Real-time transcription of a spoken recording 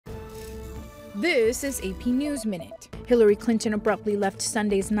This is AP News Minute. Hillary Clinton abruptly left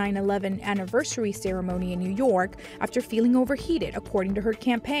Sunday's 9/11 anniversary ceremony in New York after feeling overheated, according to her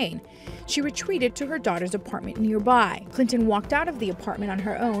campaign. She retreated to her daughter's apartment nearby. Clinton walked out of the apartment on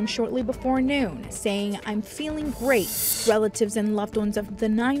her own shortly before noon, saying, "I'm feeling great." Relatives and loved ones of the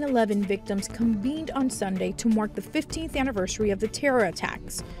 9/11 victims convened on Sunday to mark the 15th anniversary of the terror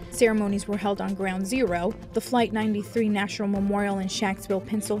attacks. Ceremonies were held on Ground Zero, the Flight 93 National Memorial in Shanksville,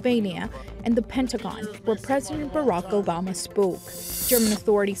 Pennsylvania, and the Pentagon, where President Barack Obama spoke. German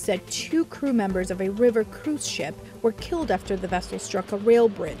authorities said 2 crew members of a river cruise ship were killed after the vessel struck a rail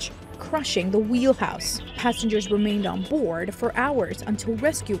bridge, crushing the wheelhouse. Passengers remained on board for hours until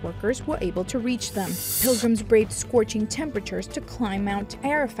rescue workers were able to reach them. Pilgrims braved scorching temperatures to climb Mount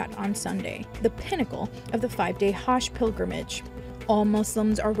Arafat on Sunday, the pinnacle of the 5-day hajj pilgrimage. All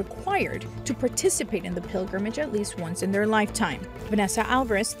Muslims are required to participate in the pilgrimage at least once in their lifetime. Vanessa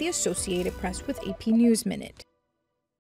Alvarez, The Associated Press with AP News Minute.